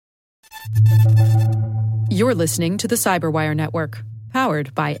You're listening to the Cyberwire Network,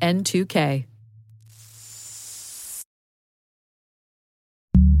 powered by N2K.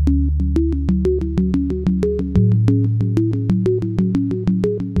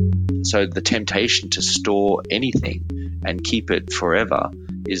 So the temptation to store anything and keep it forever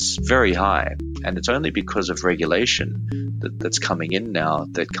is very high. And it's only because of regulation that's coming in now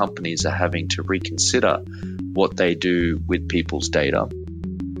that companies are having to reconsider what they do with people's data.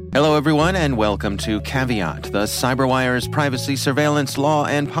 Hello, everyone, and welcome to Caveat, the Cyberwire's privacy, surveillance, law,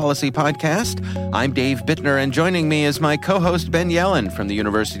 and policy podcast. I'm Dave Bittner, and joining me is my co-host Ben Yellen from the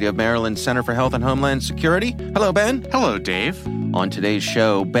University of Maryland Center for Health and Homeland Security. Hello, Ben. Hello, Dave. On today's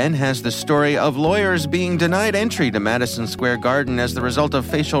show, Ben has the story of lawyers being denied entry to Madison Square Garden as the result of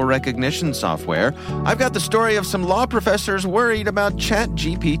facial recognition software. I've got the story of some law professors worried about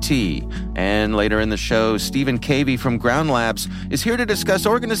ChatGPT. And later in the show, Stephen Cavey from Ground Labs is here to discuss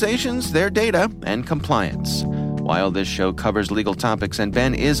organizations, their data, and compliance. While this show covers legal topics and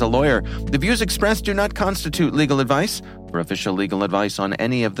Ben is a lawyer, the views expressed do not constitute legal advice. For official legal advice on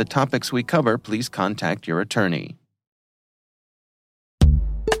any of the topics we cover, please contact your attorney.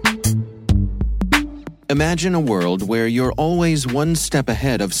 Imagine a world where you're always one step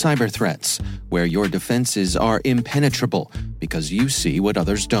ahead of cyber threats, where your defenses are impenetrable because you see what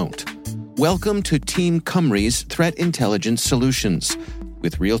others don't. Welcome to Team Cymru's Threat Intelligence Solutions.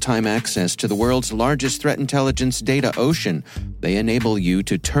 With real-time access to the world's largest threat intelligence data ocean, they enable you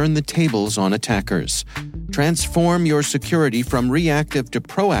to turn the tables on attackers. Transform your security from reactive to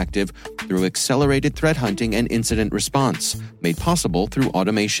proactive through accelerated threat hunting and incident response, made possible through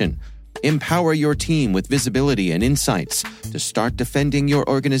automation. Empower your team with visibility and insights to start defending your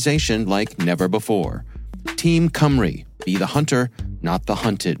organization like never before. Team Cymru. Be the hunter, not the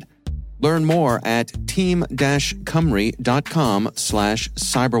hunted. Learn more at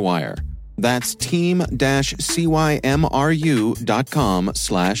team-cymru.com/cyberwire. That's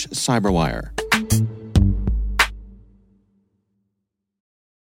team-cymru.com/cyberwire.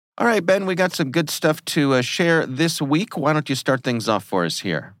 All right, Ben, we got some good stuff to share this week. Why don't you start things off for us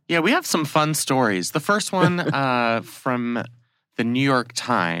here? Yeah, we have some fun stories. The first one from the New York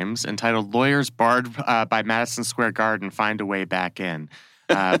Times entitled Lawyers Barred by Madison Square Garden Find a Way Back In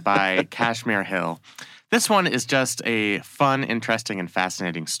by Kashmir Hill. This one is just a fun, interesting, and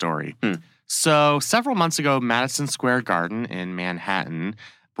fascinating story. So several months ago, Madison Square Garden in Manhattan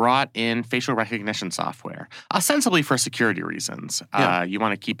brought in facial recognition software, ostensibly for security reasons. You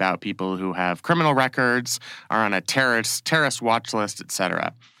want to keep out people who have criminal records, are on a terrorist watch list,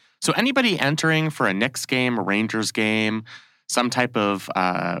 etc. So anybody entering for a Knicks game, a Rangers game, some type of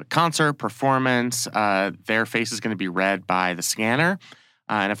concert, performance, their face is going to be read by the scanner.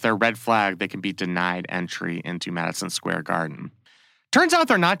 And if they're red flagged, they can be denied entry into Madison Square Garden. Turns out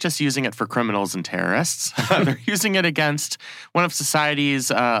they're not just using it for criminals and terrorists. They're using it against one of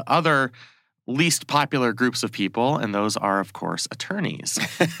society's other least popular groups of people, and those are, of course, attorneys.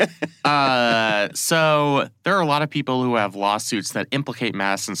 So there are a lot of people who have lawsuits that implicate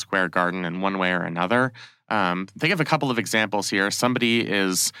Madison Square Garden in one way or another. Think of a couple of examples here. Somebody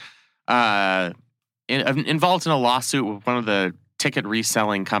is involved in a lawsuit with one of the ticket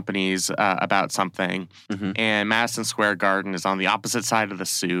reselling companies about something, and Madison Square Garden is on the opposite side of the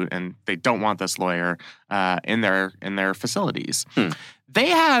suit, and they don't want this lawyer in their facilities. They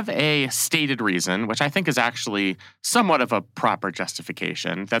have a stated reason, which I think is actually somewhat of a proper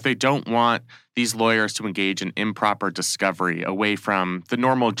justification, that they don't want these lawyers to engage in improper discovery away from the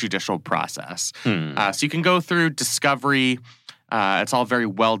normal judicial process. So you can go through discovery. It's all very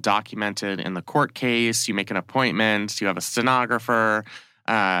well documented in the court case. You make an appointment. You have a stenographer.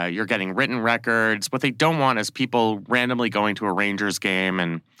 You're getting written records. What they don't want is people randomly going to a Rangers game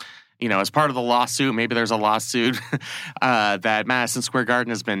and, as part of the lawsuit, maybe there's a lawsuit that Madison Square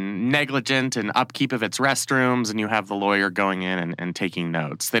Garden has been negligent in upkeep of its restrooms, and you have the lawyer going in and taking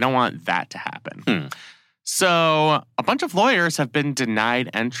notes. They don't want that to happen. So a bunch of lawyers have been denied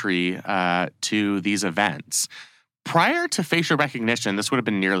entry to these events. Prior to facial recognition, this would have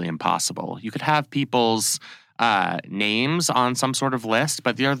been nearly impossible. You could have people's names on some sort of list,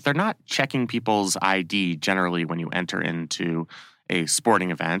 but they're not checking people's ID generally when you enter into a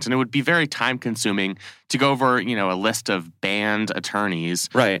sporting event. And it would be very time-consuming to go over, a list of banned attorneys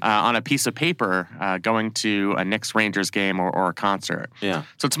on a piece of paper going to a Knicks Rangers game or a concert. So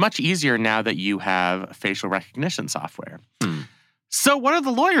it's much easier now that you have facial recognition software. So what are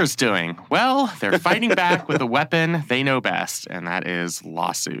the lawyers doing? Well, they're fighting back with a weapon they know best, and that is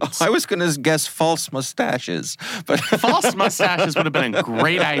lawsuits. I was going to guess false mustaches, but false mustaches would have been a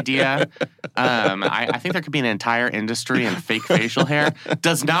great idea. I think there could be an entire industry in fake facial hair.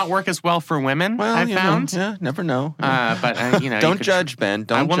 Does not work as well for women, I've found. Never know. But don't judge, Ben.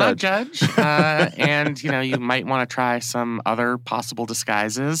 Don't judge. I will not judge. And you might want to try some other possible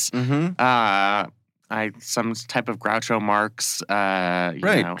disguises. Mm-hmm. Some type of Groucho Marx,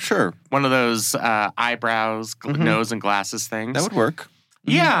 sure. One of those eyebrows, nose, and glasses things. That would work.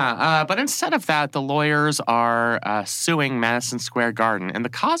 Mm-hmm. Yeah, but instead of that, the lawyers are suing Madison Square Garden. And the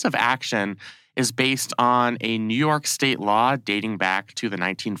cause of action is based on a New York state law dating back to the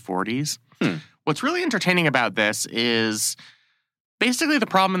 1940s. What's really entertaining about this is basically the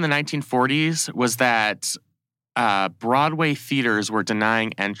problem in the 1940s was that Broadway theaters were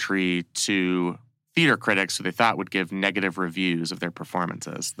denying entry to theater critics who they thought would give negative reviews of their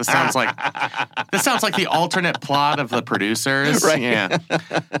performances. This sounds like the alternate plot of The Producers. Right. Yeah.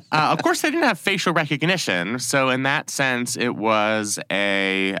 Of course, they didn't have facial recognition, so in that sense, it was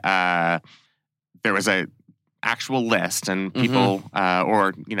there was a actual list, and people,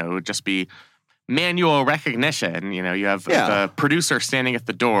 it would just be manual recognition. You have the producer standing at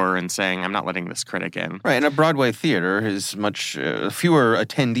the door and saying, I'm not letting this critic in. Right, and a Broadway theater is much fewer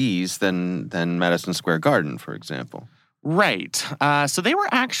attendees than Madison Square Garden, for example. Right. So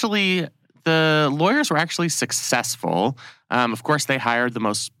the lawyers were actually successful. Of course, they hired the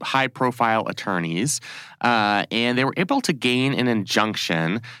most high-profile attorneys, and they were able to gain an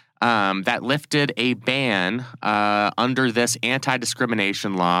injunction that lifted a ban under this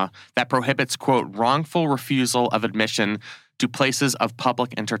anti-discrimination law that prohibits, quote, wrongful refusal of admission to places of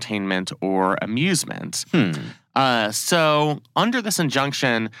public entertainment or amusement. So under this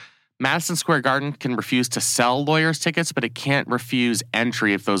injunction, Madison Square Garden can refuse to sell lawyers' tickets, but it can't refuse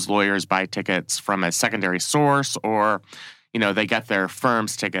entry if those lawyers buy tickets from a secondary source or, they get their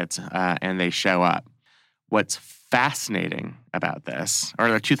firm's tickets and they show up. What's fascinating about this, or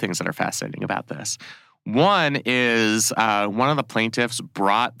there are two things that are fascinating about this. One is one of the plaintiffs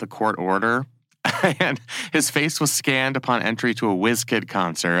brought the court order, and his face was scanned upon entry to a WizKid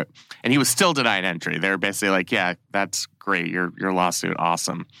concert, and he was still denied entry. They were basically like, yeah, that's great, your lawsuit,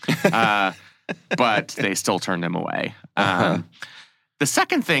 awesome. But they still turned him away. The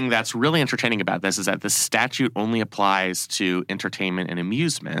second thing that's really entertaining about this is that this statute only applies to entertainment and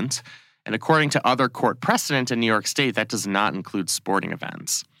amusement. And according to other court precedent in New York State, that does not include sporting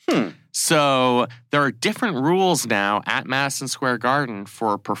events. So there are different rules now at Madison Square Garden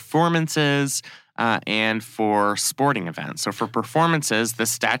for performances and for sporting events. So for performances, the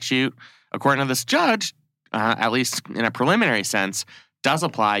statute, according to this judge, at least in a preliminary sense, does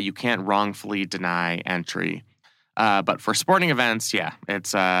apply. You can't wrongfully deny entry. But for sporting events,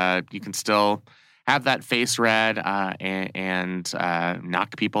 it's you can still have that face read and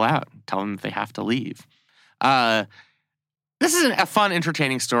knock people out, tell them that they have to leave. This is a fun,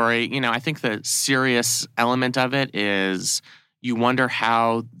 entertaining story. I think the serious element of it is you wonder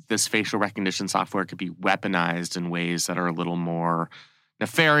how this facial recognition software could be weaponized in ways that are a little more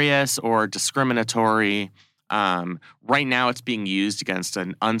nefarious or discriminatory. Right now, it's being used against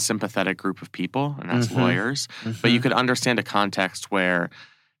an unsympathetic group of people, and that's lawyers. But you could understand a context where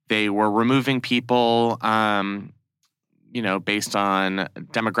they were removing people, based on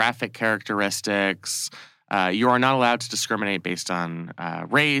demographic characteristics. You are not allowed to discriminate based on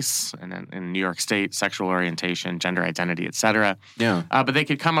race, and in New York State, sexual orientation, gender identity, etc. Yeah. But they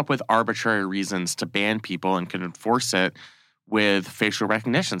could come up with arbitrary reasons to ban people and could enforce it with facial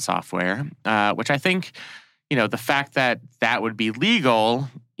recognition software, which I think, the fact that would be legal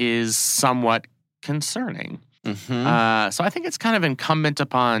is somewhat concerning. So I think it's kind of incumbent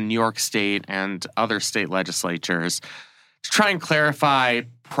upon New York State and other state legislatures to try and clarify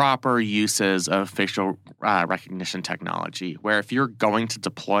proper uses of facial recognition technology, where if you're going to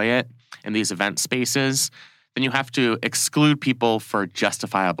deploy it in these event spaces, then you have to exclude people for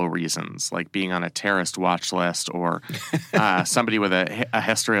justifiable reasons, like being on a terrorist watch list or somebody with a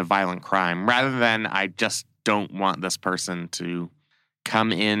history of violent crime, rather than I just don't want this person to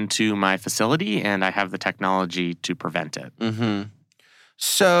come into my facility and I have the technology to prevent it.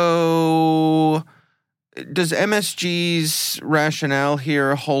 So does MSG's rationale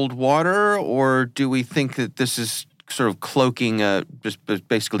here hold water, or do we think that this is sort of cloaking just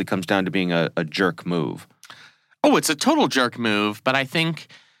basically comes down to being a jerk move? Oh, it's a total jerk move, but I think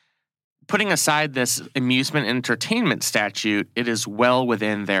putting aside this amusement and entertainment statute, it is well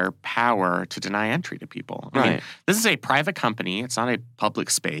within their power to deny entry to people. I mean, this is a private company. It's not a public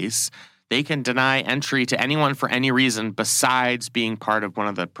space. they can deny entry to anyone for any reason besides being part of one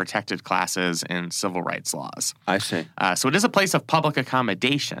of the protected classes in civil rights laws. I see. So it is a place of public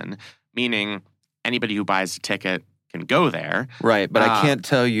accommodation, meaning anybody who buys a ticket can go there. Right, but I can't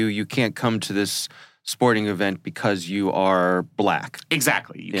tell you can't come to this sporting event because you are black.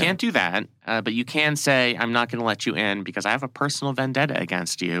 Exactly. You can't do that, but you can say, I'm not going to let you in because I have a personal vendetta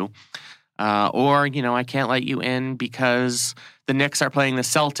against you. Or, I can't let you in because the Knicks are playing the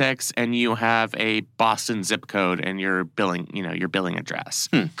Celtics and you have a Boston zip code and your billing address.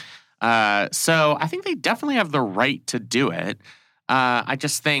 So I think they definitely have the right to do it. I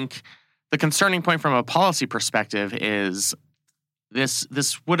just think the concerning point from a policy perspective is there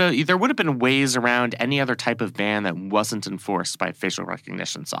would have been ways around any other type of ban that wasn't enforced by facial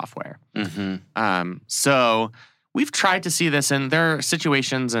recognition software. So we've tried to see this, and there are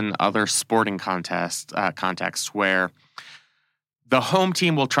situations in other sporting contexts where the home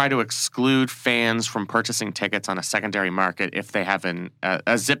team will try to exclude fans from purchasing tickets on a secondary market if they have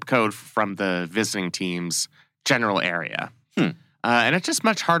a zip code from the visiting team's general area. And it's just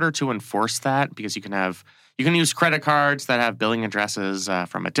much harder to enforce that because you can use credit cards that have billing addresses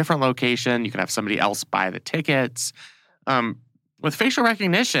from a different location. You can have somebody else buy the tickets. With facial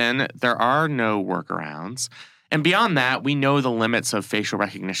recognition, there are no workarounds. And beyond that, we know the limits of facial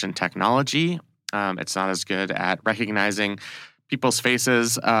recognition technology. It's not as good at recognizing people's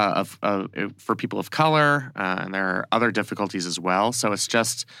faces for people of color, and there are other difficulties as well. So it's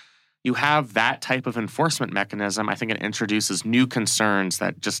just, you have that type of enforcement mechanism. I think it introduces new concerns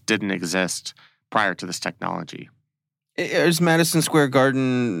that just didn't exist prior to this technology. Is Madison Square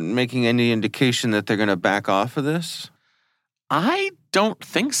Garden making any indication that they're going to back off of this? I don't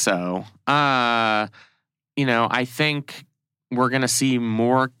think so. I think we're going to see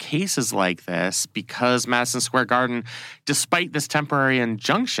more cases like this because Madison Square Garden, despite this temporary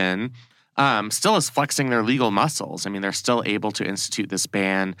injunction, still is flexing their legal muscles. I mean, they're still able to institute this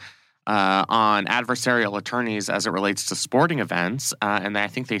ban on adversarial attorneys as it relates to sporting events, and I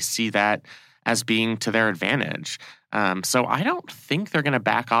think they see that as being to their advantage. So I don't think they're going to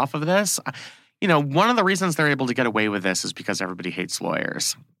back off of this. One of the reasons they're able to get away with this is because everybody hates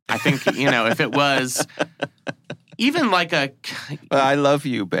lawyers. I think, if it was even like I love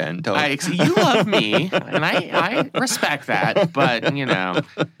you, Ben. You love me, and I respect that. But,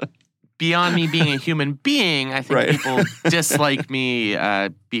 beyond me being a human being, I think people dislike me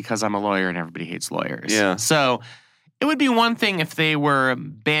because I'm a lawyer and everybody hates lawyers. Yeah. So it would be one thing if they were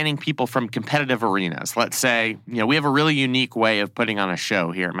banning people from competitive arenas. Let's say, we have a really unique way of putting on a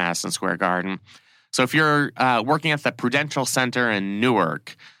show here at Madison Square Garden. So if you're working at the Prudential Center in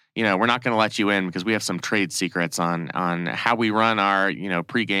Newark, we're not going to let you in because we have some trade secrets on how we run our,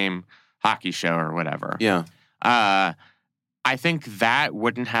 pregame hockey show or whatever. Yeah. I think that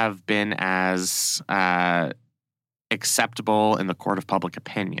wouldn't have been as acceptable in the court of public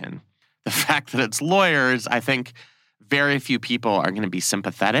opinion. The fact that it's lawyers, I think very few people are going to be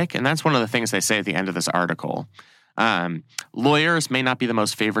sympathetic. And that's one of the things they say at the end of this article. Lawyers may not be the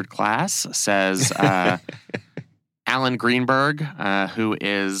most favored class, says Alan Greenberg, who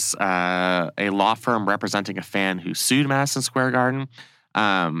is a law firm representing a fan who sued Madison Square Garden.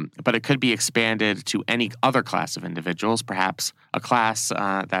 But it could be expanded to any other class of individuals, perhaps a class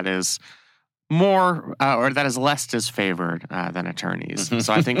that is more or that is less disfavored than attorneys.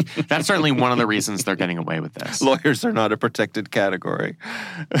 So I think that's certainly one of the reasons they're getting away with this. Lawyers are not a protected category.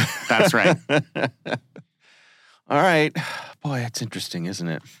 That's right. All right. Boy, it's interesting, isn't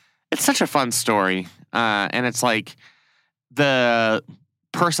it? It's such a fun story. And it's like the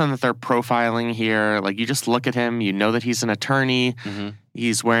person that they're profiling here, like you just look at him, you know that he's an attorney.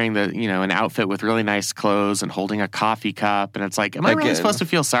 He's wearing an outfit with really nice clothes and holding a coffee cup. And it's like, am I really supposed to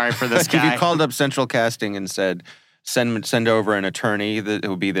feel sorry for this guy? If you called up Central Casting and said, send over an attorney, it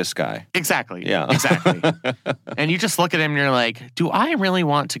would be this guy. Exactly. Yeah. Exactly. And you just look at him and you're like, do I really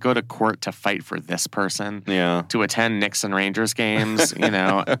want to go to court to fight for this person? Yeah. To attend Knicks and Rangers games,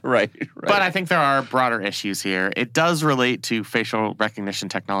 Right. But I think there are broader issues here. It does relate to facial recognition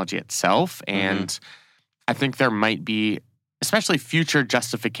technology itself. And I think there might be, especially future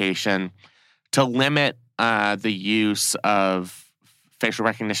justification, to limit the use of facial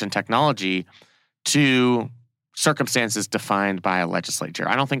recognition technology to circumstances defined by a legislature.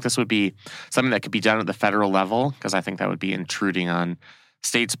 I don't think this would be something that could be done at the federal level because I think that would be intruding on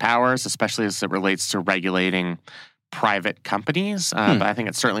states' powers, especially as it relates to regulating private companies. But I think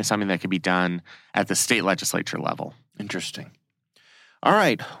it's certainly something that could be done at the state legislature level. Interesting. All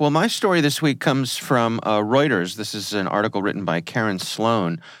right. Well, my story this week comes from Reuters. This is an article written by Karen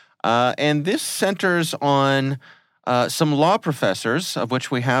Sloan. And this centers on some law professors, of which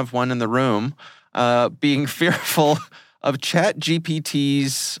we have one in the room, being fearful of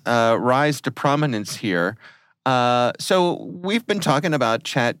ChatGPT's rise to prominence here. So we've been talking about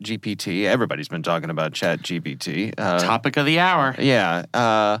ChatGPT. Everybody's been talking about ChatGPT. Topic of the hour.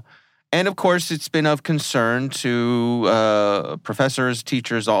 Yeah. And of course, it's been of concern to professors,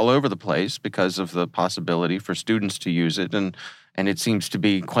 teachers all over the place because of the possibility for students to use it. And it seems to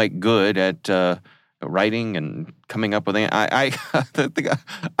be quite good at writing and coming up with it. I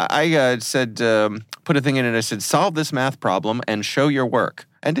said, put a thing in it. I said, solve this math problem and show your work.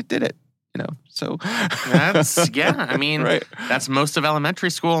 And it did it. So that's, I mean, right. That's most of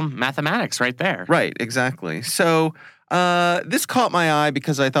elementary school mathematics right there. Right, exactly. So this caught my eye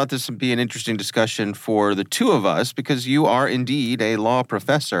because I thought this would be an interesting discussion for the two of us, because you are indeed a law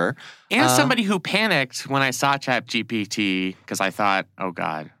professor. And somebody who panicked when I saw ChatGPT because I thought, oh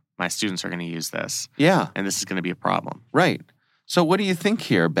God, my students are going to use this. Yeah. And this is going to be a problem. Right. So what do you think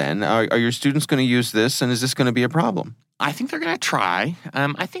here, Ben? Are your students going to use this, and is this going to be a problem? I think they're going to try.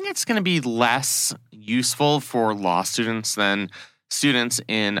 I think it's going to be less useful for law students than students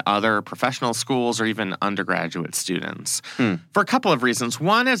in other professional schools or even undergraduate students for a couple of reasons.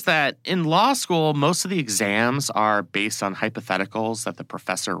 One is that in law school, most of the exams are based on hypotheticals that the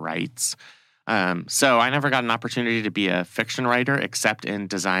professor writes. So I never got an opportunity to be a fiction writer except in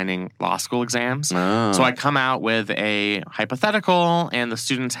designing law school exams. Oh. So I come out with a hypothetical, and the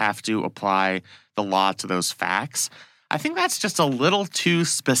students have to apply the law to those facts. I think that's just a little too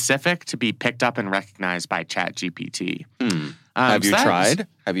specific to be picked up and recognized by ChatGPT. Have you tried?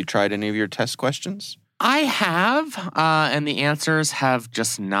 Have you tried any of your test questions? I have, and the answers have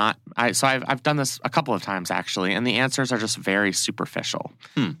just not. I've done this a couple of times actually, and the answers are just very superficial.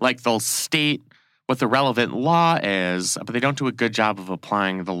 Like they'll state what the relevant law is, but they don't do a good job of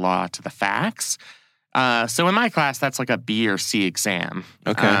applying the law to the facts. So in my class, that's like a B or C exam.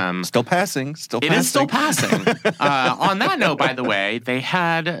 Okay. Still passing. It is still passing. On that note, by the way, they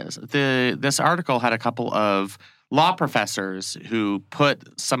had this article had a couple of law professors who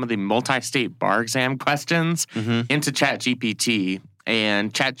put some of the multi-state bar exam questions into ChatGPT,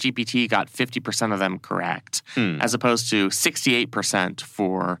 and ChatGPT got 50% of them correct, as opposed to 68%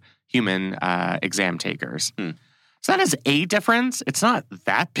 for human exam takers. So that is a difference. It's not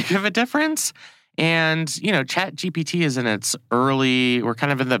that big of a difference. And, ChatGPT is in its we're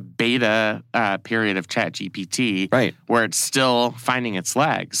kind of in the beta period of ChatGPT, right, where it's still finding its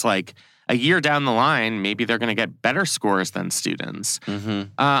legs. Like a year down the line, maybe they're going to get better scores than students.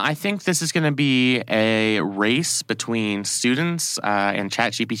 I think this is going to be a race between students and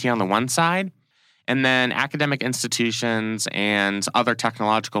ChatGPT on the one side, and then academic institutions and other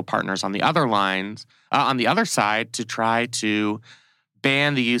technological partners on the other side to try to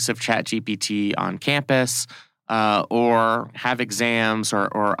ban the use of ChatGPT on campus or have exams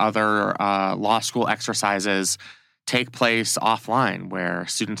or other law school exercises take place offline where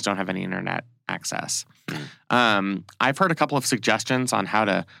students don't have any internet access. I've heard a couple of suggestions on how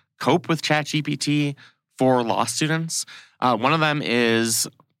to cope with ChatGPT for law students. One of them is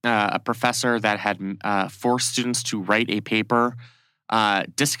a professor that had forced students to write a paper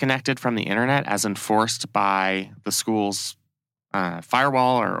disconnected from the internet as enforced by the school's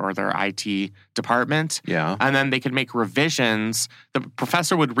firewall or their IT department. Yeah. And then they could make revisions. The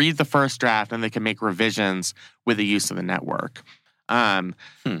professor would read the first draft and they could make revisions with the use of the network. But,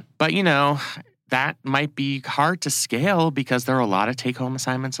 that might be hard to scale because there are a lot of take-home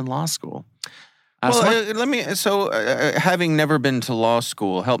assignments in law school. Having never been to law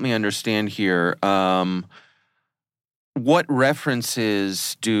school, help me understand here. What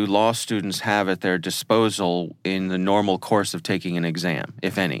references do law students have at their disposal in the normal course of taking an exam,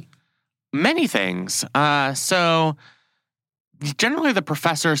 if any? Many things. So generally the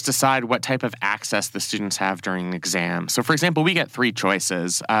professors decide what type of access the students have during an exam. So for example, we get 3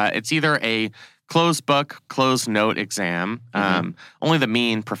 choices. It's either a closed book, closed note exam. Only the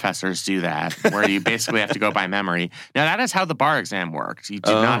mean professors do that, where you basically have to go by memory. Now, that is how the bar exam worked. You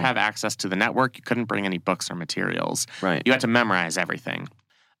did not have access to the network. You couldn't bring any books or materials. Right. You had to memorize everything.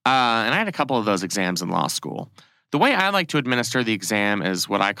 And I had a couple of those exams in law school. The way I like to administer the exam is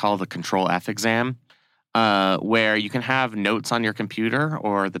what I call the Control F exam, where you can have notes on your computer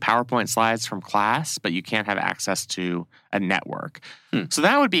or the PowerPoint slides from class, but you can't have access to a network. So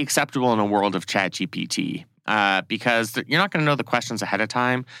that would be acceptable in a world of ChatGPT because you're not going to know the questions ahead of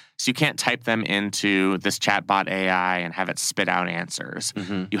time, so you can't type them into this chatbot AI and have it spit out answers.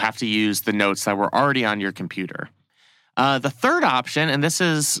 You have to use the notes that were already on your computer. The third option, and this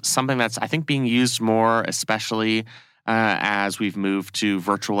is something that's, I think, being used more, especially as we've moved to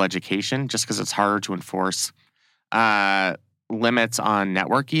virtual education, just because it's harder to enforce limits on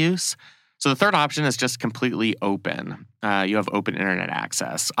network use. So the third option is just completely open. You have open internet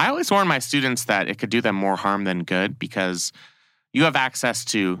access. I always warn my students that it could do them more harm than good because you have access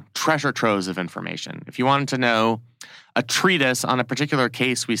to treasure troves of information. If you wanted to know a treatise on a particular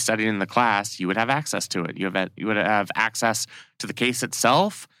case we studied in the class, you would have access to it. You would have access to the case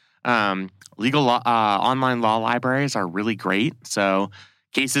itself. Legal online law libraries are really great. So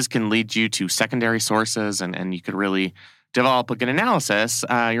cases can lead you to secondary sources, and you could really develop a good analysis.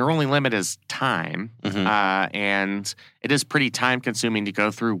 Your only limit is time, and it is pretty time-consuming to go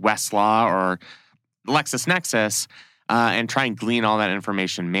through Westlaw or LexisNexis and try and glean all that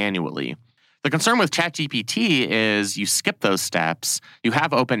information manually. The concern with ChatGPT is you skip those steps, you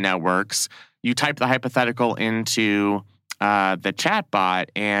have open networks, you type the hypothetical into the chatbot,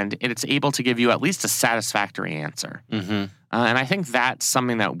 and it's able to give you at least a satisfactory answer. And I think that's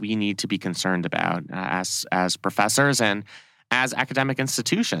something that we need to be concerned about as professors and as academic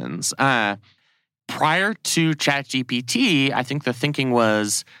institutions. Prior to ChatGPT, I think the thinking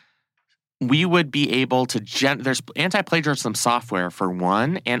was we would be able to there's anti-plagiarism software for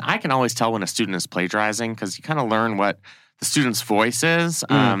one, and I can always tell when a student is plagiarizing because you kind of learn what the student's voice is.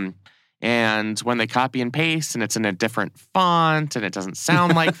 And when they copy and paste and it's in a different font and it doesn't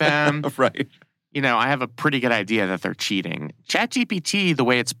sound like them, Right. I have a pretty good idea that they're cheating. ChatGPT, the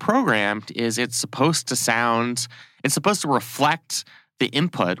way it's programmed, is it's supposed to reflect the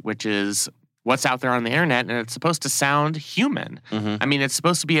input, which is what's out there on the internet, and it's supposed to sound human. I mean, it's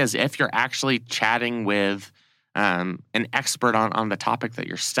supposed to be as if you're actually chatting with an expert on the topic that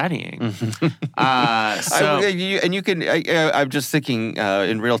you're studying. I'm just thinking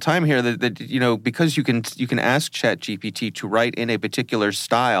in real time here that because you can ask ChatGPT to write in a particular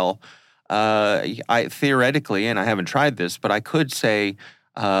style. I theoretically, and I haven't tried this, but I could say,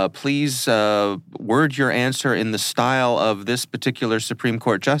 please word your answer in the style of this particular Supreme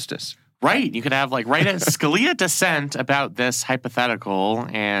Court justice. Right. You could have write a Scalia dissent about this hypothetical,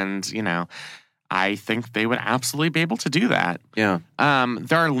 and I think they would absolutely be able to do that. Yeah.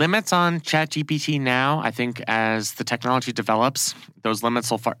 There are limits on ChatGPT now. I think as the technology develops, those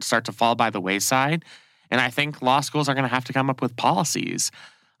limits will start to fall by the wayside. And I think law schools are going to have to come up with policies.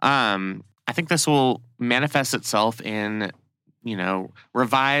 I think this will manifest itself in,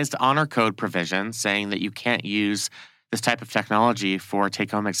 revised honor code provisions saying that you can't use this type of technology for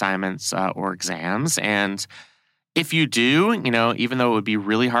take-home assignments or exams. And if you do, even though it would be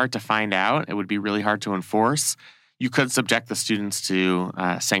really hard to find out, it would be really hard to enforce, you could subject the students to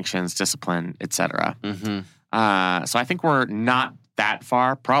sanctions, discipline, etc. So I think we're not that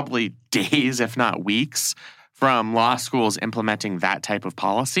far, probably days, if not weeks, from law schools implementing that type of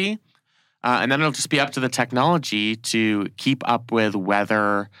policy. And then it'll just be up to the technology to keep up with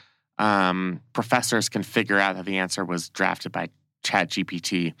whether professors can figure out that the answer was drafted by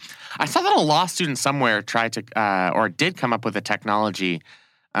ChatGPT. I saw that a law student somewhere tried to, or did come up with a technology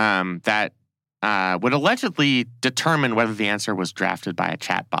that would allegedly determine whether the answer was drafted by a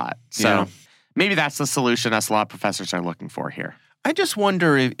chatbot. So maybe that's the solution us law professors are looking for here. I just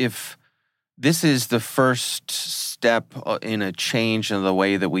wonder if this is the first step in a change in the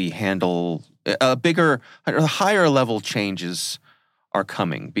way that we handle higher level changes are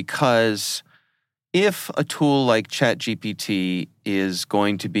coming, because if a tool like ChatGPT is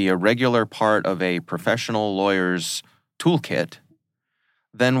going to be a regular part of a professional lawyer's toolkit,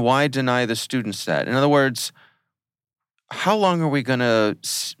 then why deny the students that? In other words, how long are we going to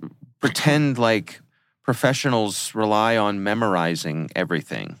pretend like professionals rely on memorizing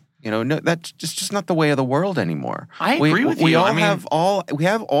everything? No, that's just not the way of the world anymore. I agree with you. We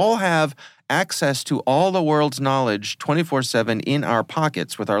all have access to all the world's knowledge 24/7 in our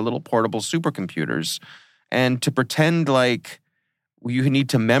pockets with our little portable supercomputers, and to pretend like you need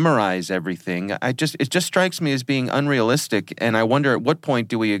to memorize everything, it just strikes me as being unrealistic. And I wonder at what point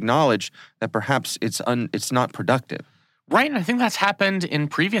do we acknowledge that perhaps it's not productive. Right, and I think that's happened in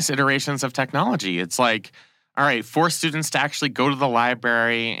previous iterations of technology. It's like, all right, force students to actually go to the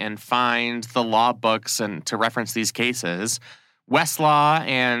library and find the law books and to reference these cases. Westlaw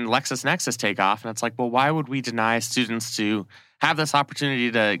and LexisNexis take off, and it's like, well, why would we deny students to have this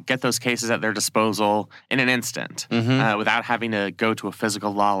opportunity to get those cases at their disposal in an instant without having to go to a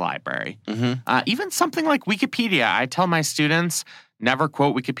physical law library? Even something like Wikipedia, I tell my students, never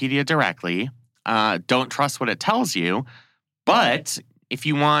quote Wikipedia directly. Don't trust what it tells you. But if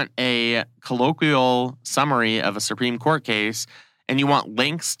you want a colloquial summary of a Supreme Court case and you want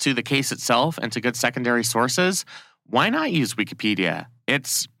links to the case itself and to good secondary sources, why not use Wikipedia?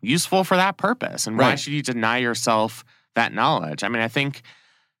 It's useful for that purpose. And why should you deny yourself that knowledge? I mean, I think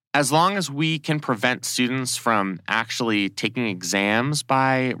as long as we can prevent students from actually taking exams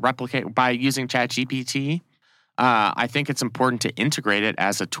by using ChatGPT, I think it's important to integrate it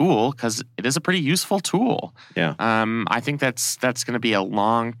as a tool because it is a pretty useful tool. Yeah. I think that's going to be a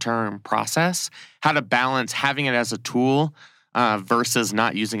long-term process, how to balance having it as a tool versus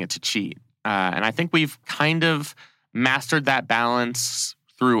not using it to cheat. And I think we've kind of mastered that balance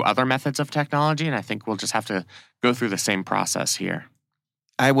through other methods of technology, and I think we'll just have to go through the same process here.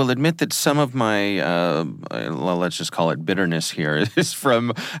 I will admit that some of my, let's just call it bitterness here, is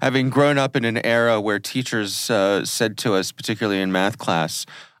from having grown up in an era where teachers said to us, particularly in math class,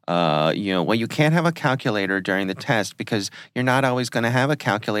 well, you can't have a calculator during the test because you're not always going to have a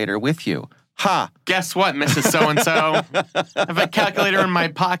calculator with you. Ha! Guess what, Mrs. So-and-so? I have a calculator in my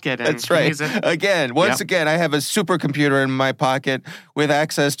pocket. And That's right. Once again, I have a supercomputer in my pocket with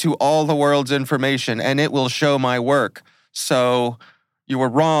access to all the world's information, and it will show my work. So... You were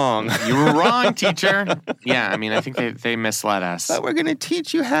wrong. You were wrong, teacher. Yeah, I mean, I think they misled us. But we're going to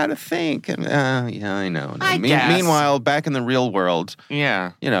teach you how to think. And, yeah, I know. I guess. Meanwhile, back in the real world,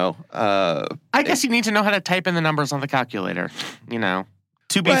 yeah, I guess you need to know how to type in the numbers on the calculator, to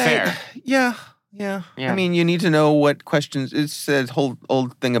be fair. Yeah. I mean, you need to know what questions. It's that whole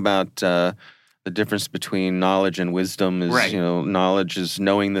old thing about the difference between knowledge and wisdom is, right. Knowledge is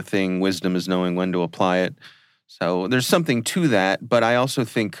knowing the thing, wisdom is knowing when to apply it. So there's something to that, but I also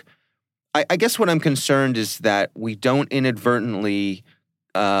think, I guess what I'm concerned is that we don't inadvertently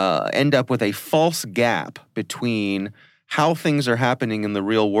end up with a false gap between how things are happening in the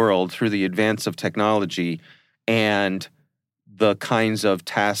real world through the advance of technology and the kinds of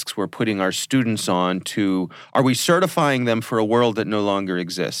tasks we're putting our students on are we certifying them for a world that no longer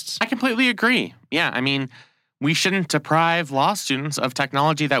exists? I completely agree. Yeah, I mean, we shouldn't deprive law students of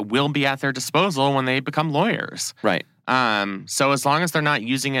technology that will be at their disposal when they become lawyers. Right. So as long as they're not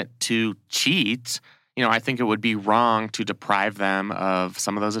using it to cheat, I think it would be wrong to deprive them of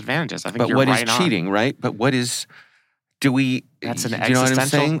some of those advantages. I think you're right on. But what is cheating, right? But what is... That's an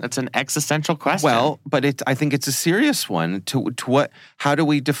existential. It's an existential question. Well, but I think it's a serious one. How do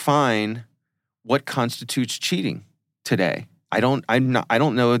we define what constitutes cheating today? I don't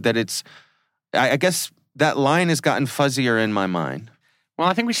know that it's. I guess that line has gotten fuzzier in my mind. Well,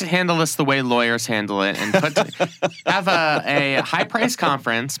 I think we should handle this the way lawyers handle it and have a high price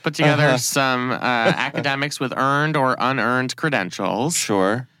conference, put together some academics with earned or unearned credentials.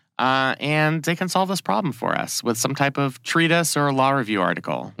 Sure. And they can solve this problem for us with some type of treatise or law review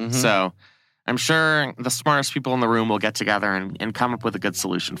article. Mm-hmm. So I'm sure the smartest people in the room will get together and come up with a good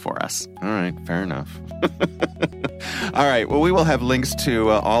solution for us. All right, fair enough. All right, well, we will have links to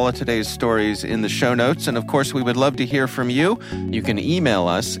all of today's stories in the show notes. And, of course, we would love to hear from you. You can email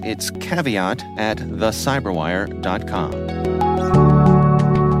us. It's caveat@thecyberwire.com.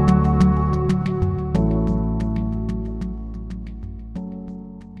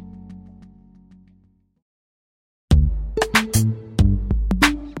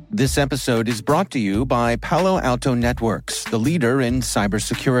 This episode is brought to you by Palo Alto Networks, the leader in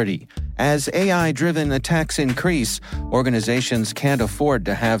cybersecurity. As AI-driven attacks increase, organizations can't afford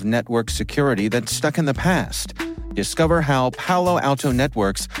to have network security that's stuck in the past. Discover how Palo Alto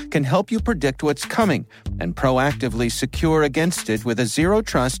Networks can help you predict what's coming and proactively secure against it with a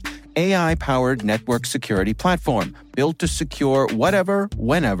zero-trust, AI-powered network security platform built to secure whatever,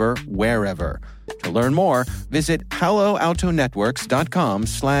 whenever, wherever. To learn more, visit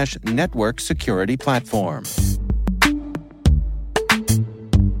paloaltonetworks.com/network security platform.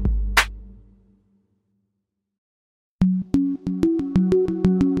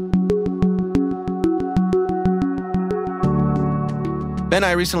 Ben,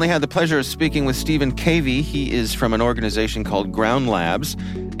 I recently had the pleasure of speaking with Stephen Cavey. He is from an organization called Ground Labs.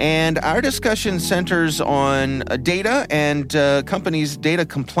 And our discussion centers on data and companies' data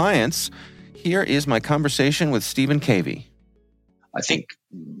compliance. Here is my conversation with Stephen Cavey. I think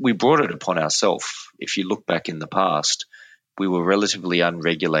we brought it upon ourselves. If you look back in the past, we were relatively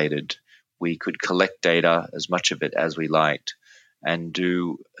unregulated. We could collect data, as much of it as we liked, and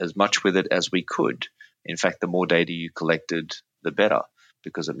do as much with it as we could. In fact, the more data you collected, the better,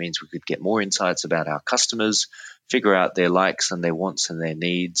 because it means we could get more insights about our customers, figure out their likes and their wants and their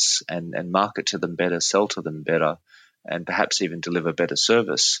needs, and market to them better, sell to them better, and perhaps even deliver better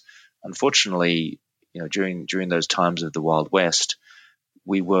service. Unfortunately, during those times of the Wild West,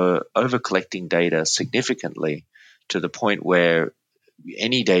 we were over collecting data significantly to the point where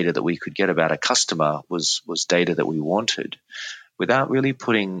any data that we could get about a customer was data that we wanted, without really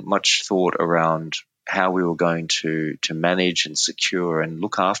putting much thought around how we were going to manage and secure and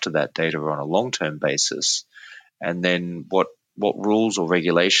look after that data on a long-term basis. And then what what rules or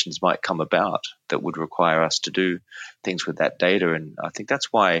regulations might come about that would require us to do things with that data. And I think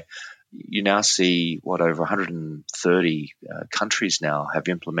that's why you now see over 130 countries now have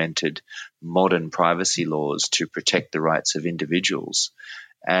implemented modern privacy laws to protect the rights of individuals.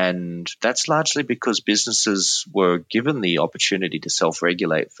 And that's largely because businesses were given the opportunity to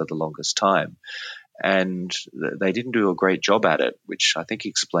self-regulate for the longest time. And they didn't do a great job at it, which I think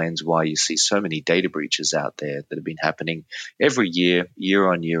explains why you see so many data breaches out there that have been happening every year,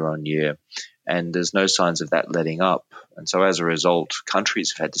 year on year on year. And there's no signs of that letting up. And so as a result,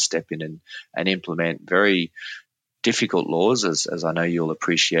 countries have had to step in and implement very difficult laws, as I know you'll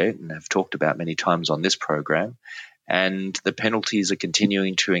appreciate and have talked about many times on this program. And the penalties are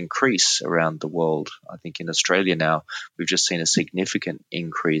continuing to increase around the world. I think in Australia now, we've just seen a significant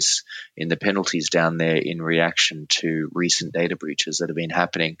increase in the penalties down there in reaction to recent data breaches that have been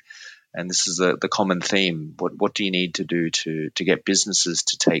happening. And this is the common theme. What do you need to do to get businesses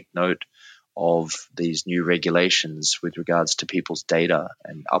to take note of these new regulations with regards to people's data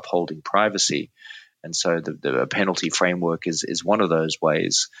and upholding privacy? And so the penalty framework is one of those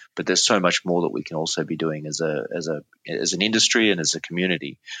ways, but there's so much more that we can also be doing as an industry and as a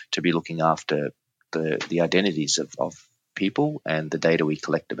community to be looking after the identities of people and the data we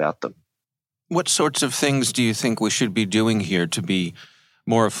collect about them. What sorts of things do you think we should be doing here to be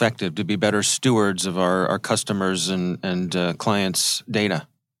more effective, to be better stewards of our customers and clients' data?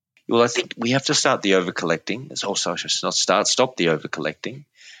 Well, I think we have to start the over-collecting. It's also stop the over-collecting.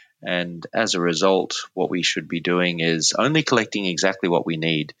 And as a result, what we should be doing is only collecting exactly what we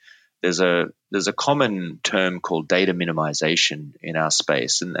need. There's a common term called data minimization in our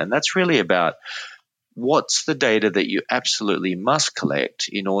space, and that's really about what's the data that you absolutely must collect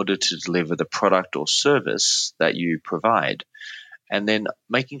in order to deliver the product or service that you provide, and then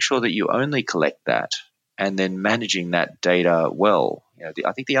making sure that you only collect that and then managing that data well.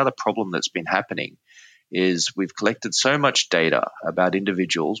 I think the other problem that's been happening is we've collected so much data about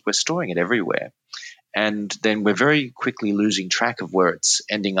individuals, we're storing it everywhere, and then we're very quickly losing track of where it's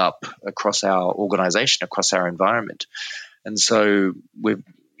ending up across our organization, across our environment. And so we've,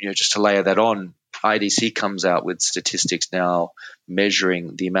 just to layer that on, IDC comes out with statistics now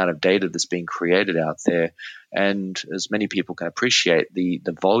measuring the amount of data that's being created out there. And as many people can appreciate, the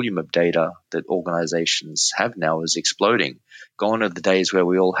volume of data that organizations have now is exploding. Gone are the days where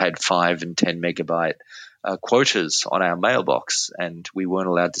we all had 5 and 10 megabyte quotas on our mailbox, and we weren't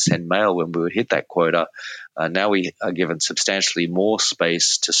allowed to send mail when we would hit that quota. Now we are given substantially more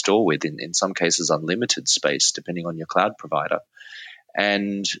space to store with, in some cases unlimited space, depending on your cloud provider.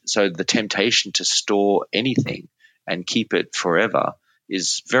 And so the temptation to store anything and keep it forever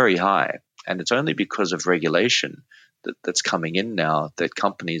is very high. And it's only because of regulation that's coming in now that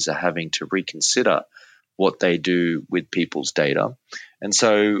companies are having to reconsider what they do with people's data. And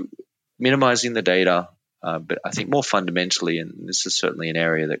so minimizing the data, but I think more fundamentally, and this is certainly an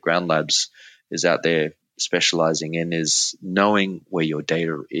area that Ground Labs is out there specializing in, is knowing where your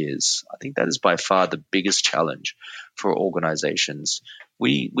data is. I think that is by far the biggest challenge for organizations.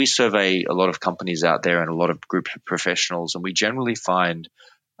 We survey a lot of companies out there and a lot of group professionals, and we generally find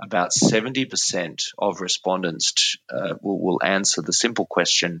about 70% of respondents will answer the simple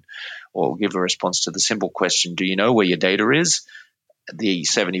question or give a response to the simple question, do you know where your data is? The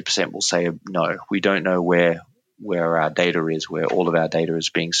 70% will say, no, we don't know where our data is, where all of our data is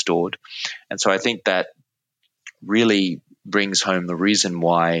being stored. And so I think that really brings home the reason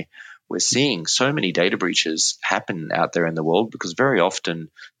why we're seeing so many data breaches happen out there in the world, because very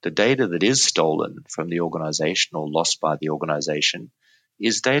often the data that is stolen from the organization or lost by the organization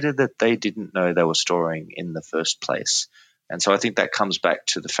is data that they didn't know they were storing in the first place. And so I think that comes back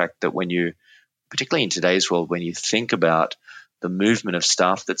to the fact that when you, particularly in today's world, when you think about the movement of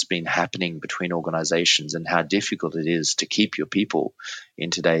stuff that's been happening between organizations and how difficult it is to keep your people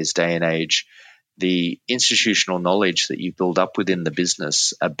in today's day and age, the institutional knowledge that you build up within the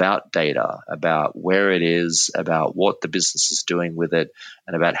business about data, about where it is, about what the business is doing with it,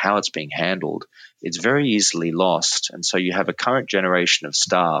 and about how it's being handled, it's very easily lost. And so you have a current generation of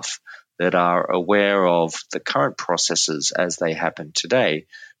staff that are aware of the current processes as they happen today,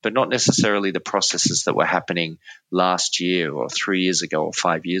 but not necessarily the processes that were happening last year or 3 years ago or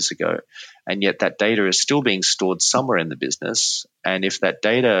 5 years ago. And yet that data is still being stored somewhere in the business. And if that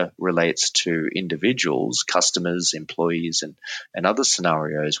data relates to individuals, customers, employees, and other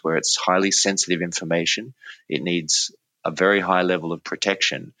scenarios where it's highly sensitive information, it needs a very high level of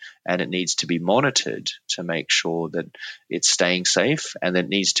protection, and it needs to be monitored to make sure that it's staying safe, and that it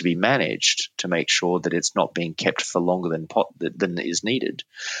needs to be managed to make sure that it's not being kept for longer than is needed,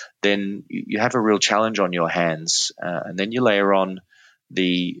 then you have a real challenge on your hands. And then you layer on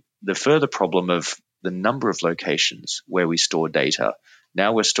the further problem of the number of locations where we store data.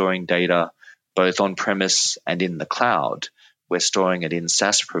 Now we're storing data both on premise and in the cloud. We're storing it in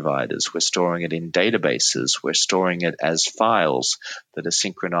SaaS providers. We're storing it in databases. We're storing it as files that are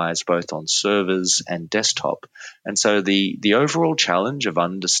synchronized both on servers and desktop. And so the overall challenge of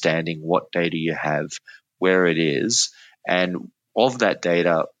understanding what data you have, where it is, and of that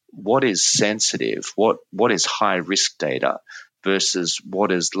data, what is sensitive, what is high-risk data versus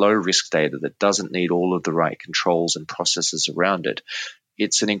what is low-risk data that doesn't need all of the right controls and processes around it.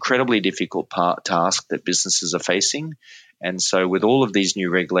 It's an incredibly difficult task that businesses are facing. And so with all of these new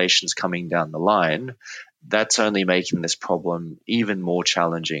regulations coming down the line, that's only making this problem even more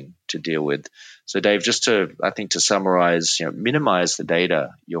challenging to deal with. So Dave, just to summarize, minimize the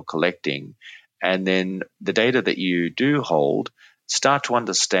data you're collecting, and then the data that you do hold, start to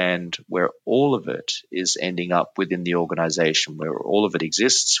understand where all of it is ending up within the organization, where all of it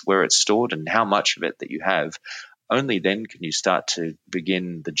exists, where it's stored, and how much of it that you have. Only then can you start to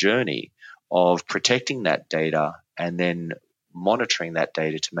begin the journey of protecting that data and then monitoring that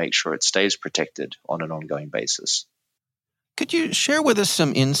data to make sure it stays protected on an ongoing basis. Could you share with us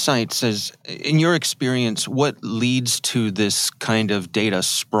some insights as, in your experience, what leads to this kind of data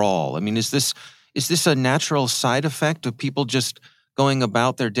sprawl? I mean, is this a natural side effect of people just going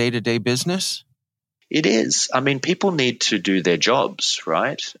about their day-to-day business? It is. I mean, people need to do their jobs,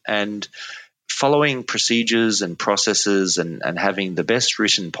 right? And following procedures and processes and having the best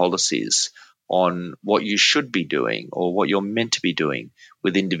written policies on what you should be doing or what you're meant to be doing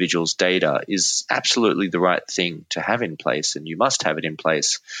with individuals' data is absolutely the right thing to have in place, and you must have it in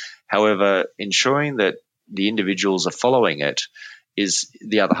place. However, ensuring that the individuals are following it is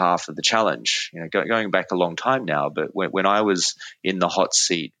the other half of the challenge. Going back a long time now, but when I was in the hot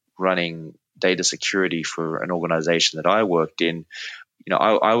seat running data security for an organization that I worked in,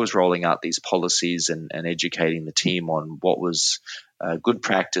 I was rolling out these policies and educating the team on what was good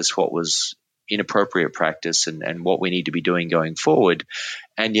practice, what was inappropriate practice, and what we need to be doing going forward.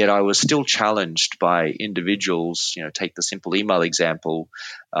 And yet I was still challenged by individuals. Take the simple email example.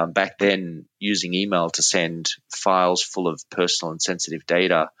 Back then, using email to send files full of personal and sensitive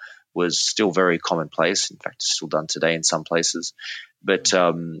data was still very commonplace. In fact, it's still done today in some places. But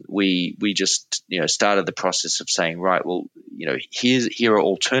we just started the process of saying, right, well, here are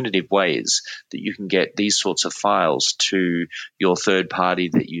alternative ways that you can get these sorts of files to your third party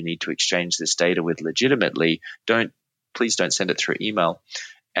that you need to exchange this data with legitimately. Please don't send it through email.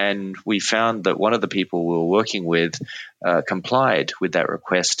 And we found that one of the people we were working with complied with that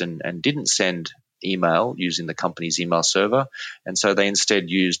request and didn't send email using the company's email server. And so they instead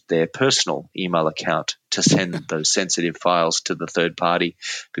used their personal email account to send those sensitive files to the third party,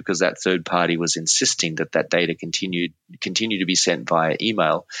 because that third party was insisting that data continue to be sent via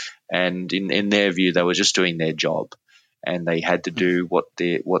email. And in their view, they were just doing their job, and they had to do what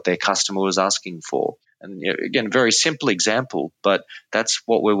their customer was asking for. And again, very simple example, but that's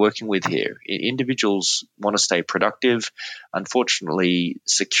what we're working with here. Individuals want to stay productive. Unfortunately,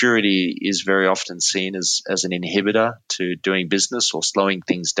 security is very often seen as an inhibitor to doing business or slowing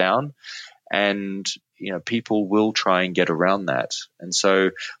things down. And people will try and get around that. And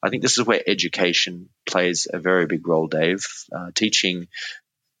so I think this is where education plays a very big role, Dave, teaching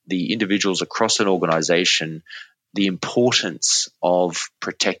the individuals across an organization the importance of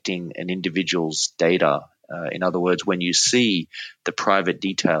protecting an individual's data. In other words, when you see the private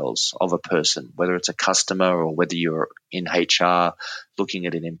details of a person, whether it's a customer or whether you're in HR looking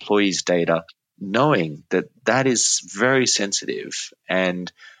at an employee's data, knowing that is very sensitive, and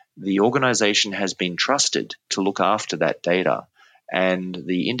the organization has been trusted to look after that data, and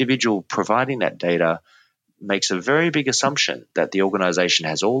the individual providing that data makes a very big assumption that the organization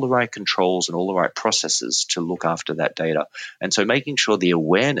has all the right controls and all the right processes to look after that data. And so making sure the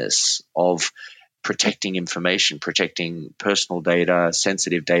awareness of protecting information, protecting personal data,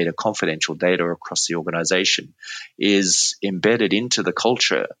 sensitive data, confidential data across the organization is embedded into the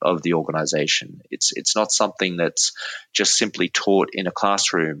culture of the organization. It's not something that's just simply taught in a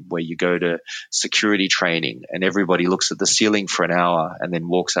classroom where you go to security training and everybody looks at the ceiling for an hour and then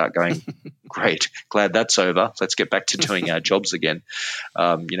walks out going, great, glad that's over. Let's get back to doing our jobs again.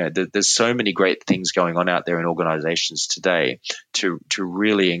 There's so many great things going on out there in organizations today to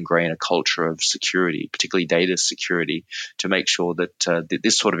really ingrain a culture of security, particularly data security, to make sure that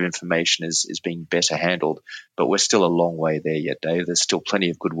this sort of information is being better handled. But we're still a long way there yet, Dave. There's still plenty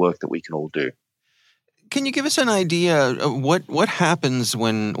of good work that we can all do. Can you give us an idea of what happens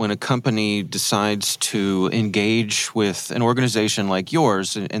when a company decides to engage with an organization like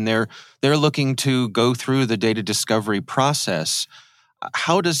yours and they're looking to go through the data discovery process?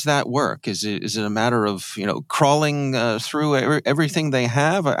 How does that work? Is it a matter of crawling through everything they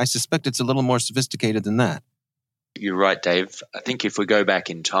have? I suspect it's a little more sophisticated than that. You're right, Dave. I think if we go back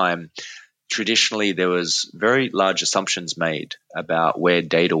in time, traditionally, there was very large assumptions made about where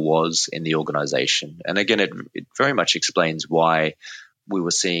data was in the organization. And again, it very much explains why we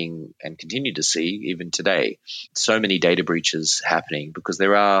were seeing and continue to see, even today, so many data breaches happening, because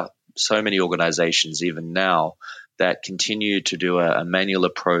there are so many organizations, even now, that continue to do a manual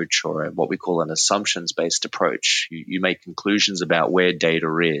approach or what we call an assumptions-based approach. You make conclusions about where data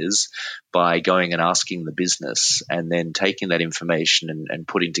is by going and asking the business and then taking that information and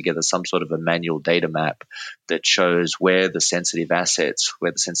putting together some sort of a manual data map that shows where the sensitive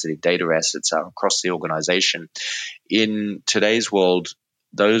data assets are across the organization. In today's world,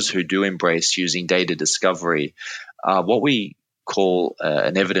 those who do embrace using data discovery are what we call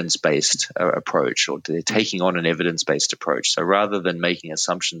an evidence-based approach, or they're taking on an evidence-based approach. So rather than making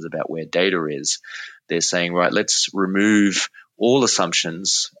assumptions about where data is, they're saying, right, let's remove all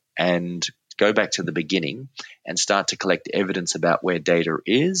assumptions and go back to the beginning and start to collect evidence about where data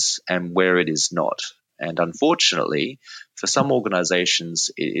is and where it is not. And unfortunately, for some organizations,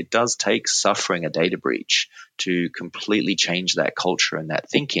 it does take suffering a data breach to completely change that culture and that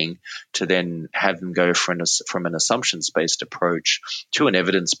thinking, to then have them go from an assumptions-based approach to an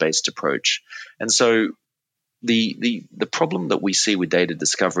evidence-based approach. And so the problem that we see with data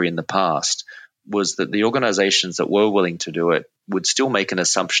discovery in the past was that the organizations that were willing to do it would still make an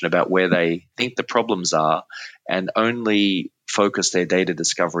assumption about where they think the problems are and only focus their data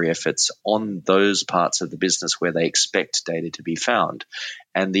discovery efforts on those parts of the business where they expect data to be found.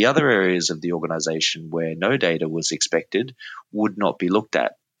 And the other areas of the organization where no data was expected would not be looked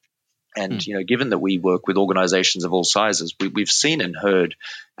at. And, given that we work with organizations of all sizes, we've seen and heard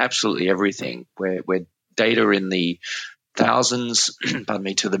absolutely everything where data in the thousands,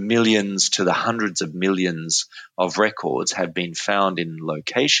 to the millions, to the hundreds of millions of records have been found in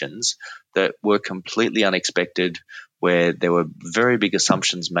locations that were completely unexpected, where there were very big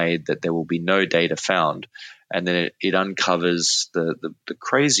assumptions made that there will be no data found. And then it uncovers the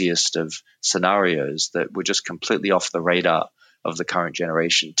craziest of scenarios that were just completely off the radar of the current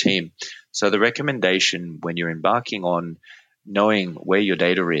generation team. So the recommendation when you're embarking on knowing where your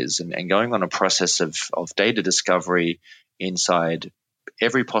data is and going on a process of data discovery inside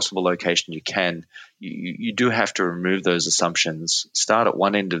every possible location you can, you do have to remove those assumptions, start at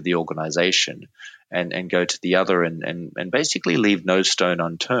one end of the organization and go to the other and basically leave no stone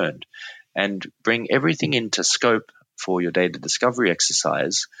unturned and bring everything into scope for your data discovery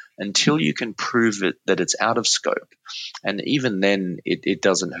exercise until you can prove that it's out of scope. And even then, it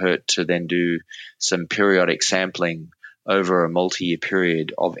doesn't hurt to then do some periodic sampling over a multi-year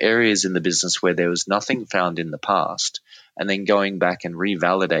period of areas in the business where there was nothing found in the past, and then going back and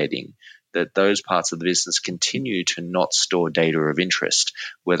revalidating that those parts of the business continue to not store data of interest,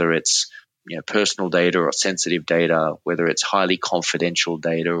 whether it's personal data or sensitive data, whether it's highly confidential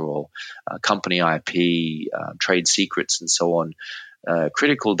data or company IP, trade secrets, and so on.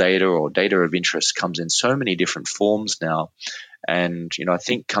 Critical data or data of interest comes in so many different forms now. And, I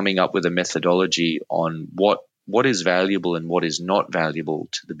think coming up with a methodology on what is valuable and what is not valuable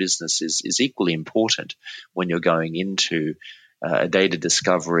to the business is equally important when you're going into a data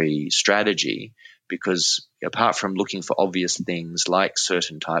discovery strategy, because apart from looking for obvious things like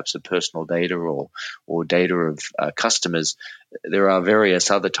certain types of personal data or data of customers, there are various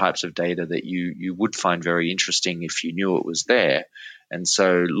other types of data that you would find very interesting if you knew it was there. And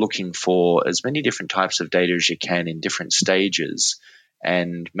so looking for as many different types of data as you can in different stages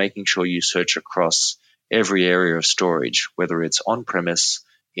and making sure you search across every area of storage, whether it's on-premise,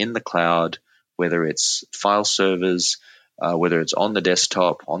 in the cloud, whether it's file servers, whether it's on the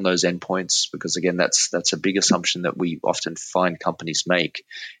desktop, on those endpoints, because again, that's a big assumption that we often find companies make,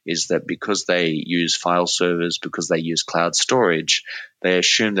 is that because they use file servers, because they use cloud storage, they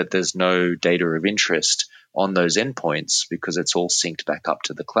assume that there's no data of interest on those endpoints because it's all synced back up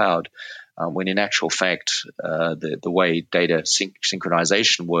to the cloud. When in actual fact, the way data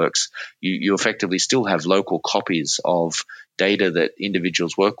synchronization works, you effectively still have local copies of data that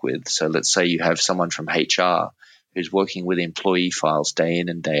individuals work with. So let's say you have someone from HR who's working with employee files day in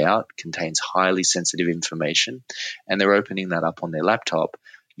and day out, contains highly sensitive information, and they're opening that up on their laptop.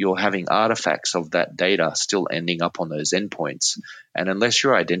 You're having artifacts of that data still ending up on those endpoints. And unless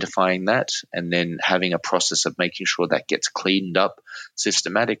you're identifying that and then having a process of making sure that gets cleaned up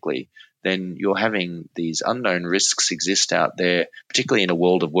systematically, then you're having these unknown risks exist out there, particularly in a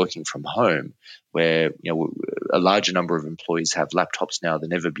world of working from home, where a larger number of employees have laptops now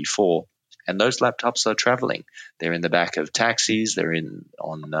than ever before. And those laptops are traveling. They're in the back of taxis. They're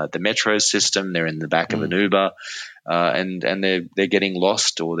on the metro system. They're in the back of an Uber, and they're getting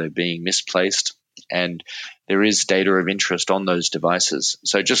lost or they're being misplaced. And there is data of interest on those devices.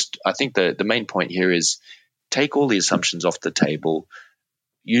 So I think the main point here is take all the assumptions off the table,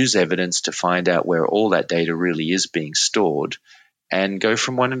 use evidence to find out where all that data really is being stored, and go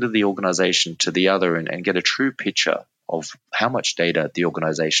from one end of the organization to the other and get a true picture of how much data the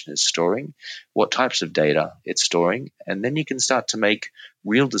organization is storing, what types of data it's storing, and then you can start to make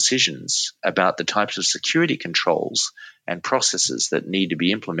real decisions about the types of security controls and processes that need to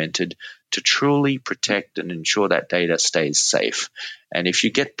be implemented to truly protect and ensure that data stays safe. And if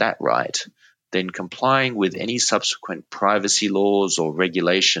you get that right, then complying with any subsequent privacy laws or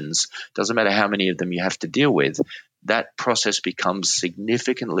regulations, doesn't matter how many of them you have to deal with, that process becomes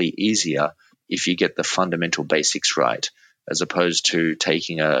significantly easier if you get the fundamental basics right, as opposed to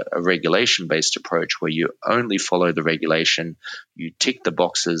taking a regulation-based approach where you only follow the regulation, you tick the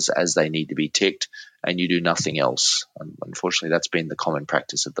boxes as they need to be ticked, and you do nothing else. Unfortunately, that's been the common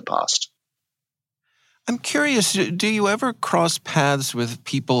practice of the past. I'm curious, do you ever cross paths with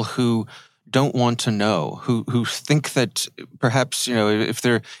people who don't want to know, who think that perhaps, if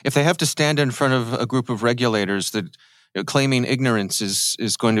they have to stand in front of a group of regulators, that claiming ignorance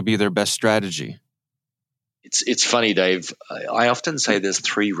is going to be their best strategy? It's funny, Dave. I often say there's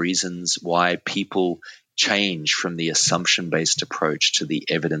 3 reasons why people change from the assumption-based approach to the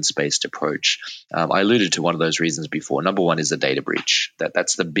evidence-based approach. I alluded to one of those reasons before. Number 1 is a data breach.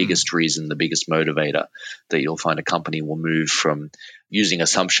 That's the biggest reason, the biggest motivator that you'll find a company will move from using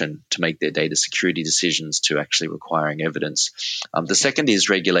assumption to make their data security decisions to actually requiring evidence. The second is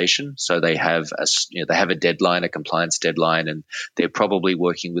regulation. So they have a deadline, a compliance deadline, and they're probably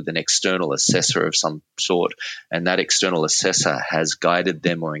working with an external assessor of some sort. And that external assessor has guided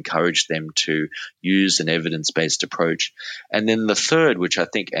them or encouraged them to use an evidence-based approach. And then the third, which I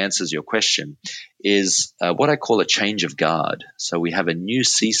think answers your question, is what I call a change of guard. So we have a new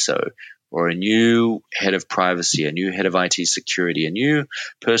CISO or a new head of privacy, a new head of IT security, a new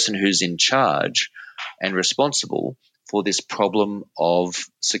person who's in charge and responsible for this problem of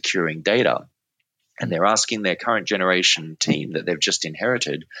securing data. And they're asking their current generation team that they've just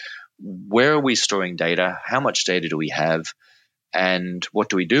inherited, where are we storing data? How much data do we have? And what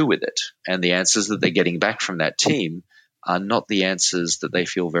do we do with it? And the answers that they're getting back from that team are not the answers that they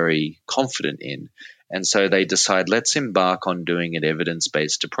feel very confident in. And so they decide, let's embark on doing an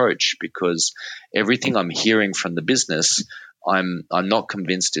evidence-based approach, because everything I'm hearing from the business, I'm not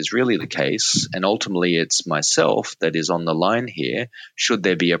convinced is really the case. And ultimately, it's myself that is on the line here, should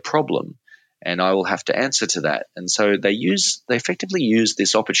there be a problem. And I will have to answer to that. And so they effectively use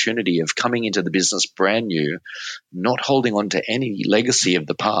this opportunity of coming into the business brand new, not holding on to any legacy of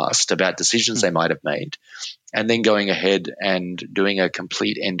the past about decisions they might have made, and then going ahead and doing a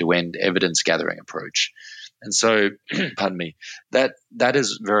complete end-to-end evidence gathering approach. And so, pardon me, that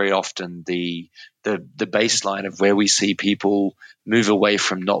is very often the baseline of where we see people move away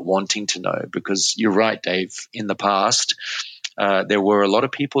from not wanting to know. Because you're right, Dave, in the past, there were a lot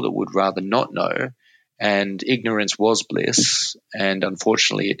of people that would rather not know, and ignorance was bliss. And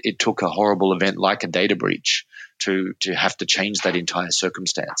unfortunately, it took a horrible event like a data breach to have to change that entire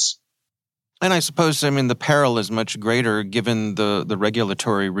circumstance. And I suppose, the peril is much greater given the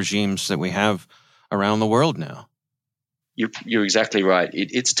regulatory regimes that we have around the world now. You're exactly right.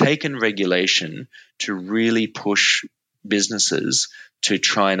 It's taken regulation to really push businesses to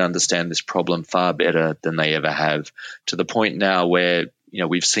try and understand this problem far better than they ever have, to the point now where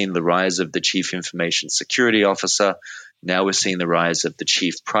we've seen the rise of the Chief Information Security Officer. Now we're seeing the rise of the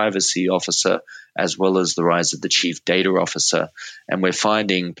Chief Privacy Officer, as well as the rise of the Chief Data Officer. And we're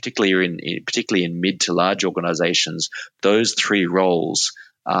finding, particularly in mid to large organizations, those 3 roles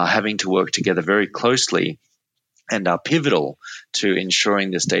are having to work together very closely and are pivotal to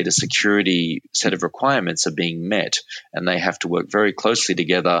ensuring this data security set of requirements are being met. And they have to work very closely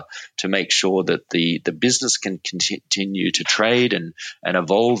together to make sure that the business can continue to trade and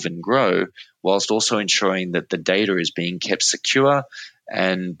evolve and grow, whilst also ensuring that the data is being kept secure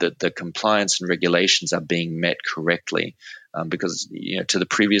and that the compliance and regulations are being met correctly. Because to the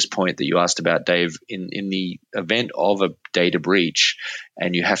previous point that you asked about, Dave, in the event of a data breach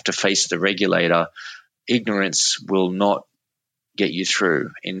and you have to face the regulator, ignorance will not get you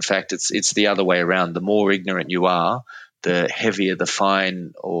through. In fact, it's the other way around. The more ignorant you are, the heavier the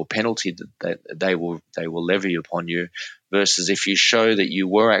fine or penalty that they will levy upon you, versus if you show that you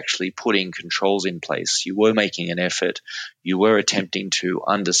were actually putting controls in place, you were making an effort, you were attempting to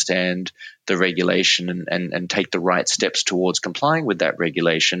understand the regulation and take the right steps towards complying with that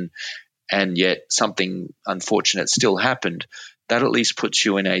regulation, and yet something unfortunate still happened, that at least puts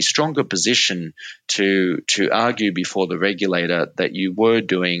you in a stronger position to argue before the regulator that you were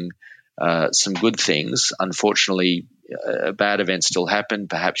doing some good things. Unfortunately, a bad event still happened.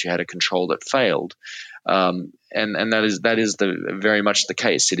 Perhaps you had a control that failed, and that is very much the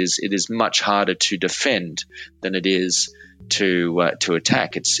case. It is much harder to defend than it is to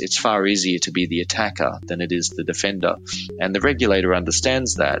attack. It's far easier to be the attacker than it is the defender, and the regulator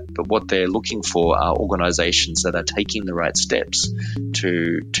understands that. But what they're looking for are organizations that are taking the right steps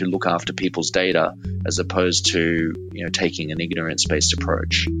to look after people's data, as opposed to taking an ignorance-based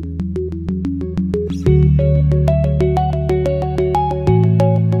approach.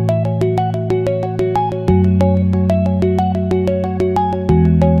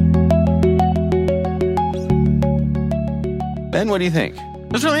 Ben, what do you think?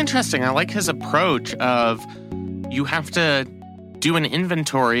 It was really interesting. I like his approach of you have to do an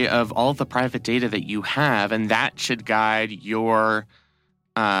inventory of all the private data that you have, and that should guide your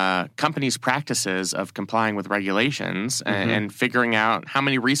company's practices of complying with regulations and figuring out how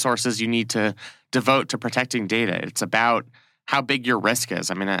many resources you need to devote to protecting data. It's about how big your risk is.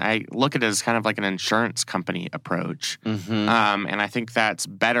 I mean, I look at it as kind of like an insurance company approach. And I think that's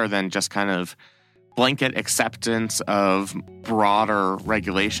better than just kind of blanket acceptance of broader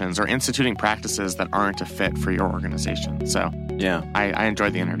regulations or instituting practices that aren't a fit for your organization. So, yeah, I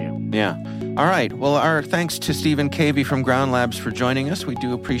enjoyed the interview. Yeah. All right. Well, our thanks to Stephen Cavey from Ground Labs for joining us. We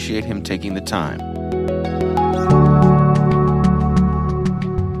do appreciate him taking the time.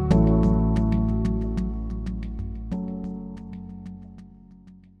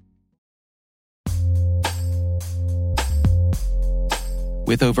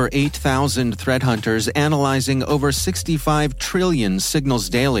 With over 8,000 threat hunters analyzing over 65 trillion signals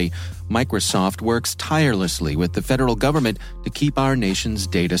daily, Microsoft works tirelessly with the federal government to keep our nation's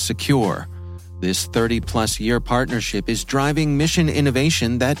data secure. This 30-plus year partnership is driving mission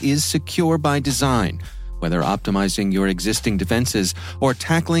innovation that is secure by design. Whether optimizing your existing defenses or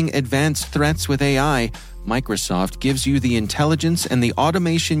tackling advanced threats with AI, Microsoft gives you the intelligence and the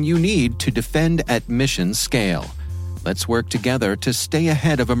automation you need to defend at mission scale. Let's work together to stay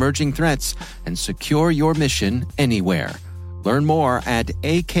ahead of emerging threats and secure your mission anywhere. Learn more at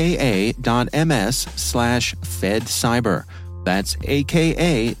aka.ms/fedcyber. That's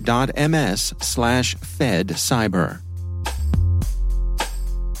aka.ms/fedcyber.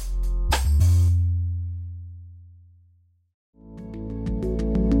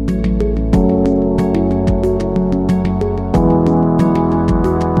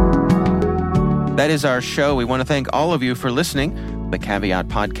 That is our show. We want to thank all of you for listening. The Caveat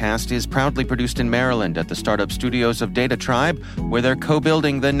podcast is proudly produced in Maryland at the startup studios of Data Tribe, where they're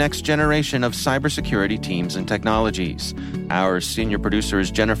co-building the next generation of cybersecurity teams and technologies. Our senior producer is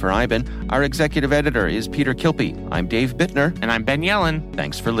Jennifer Iben. Our executive editor is Peter Kilpie. I'm Dave Bittner. And I'm Ben Yellen.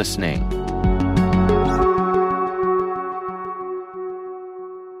 Thanks for listening.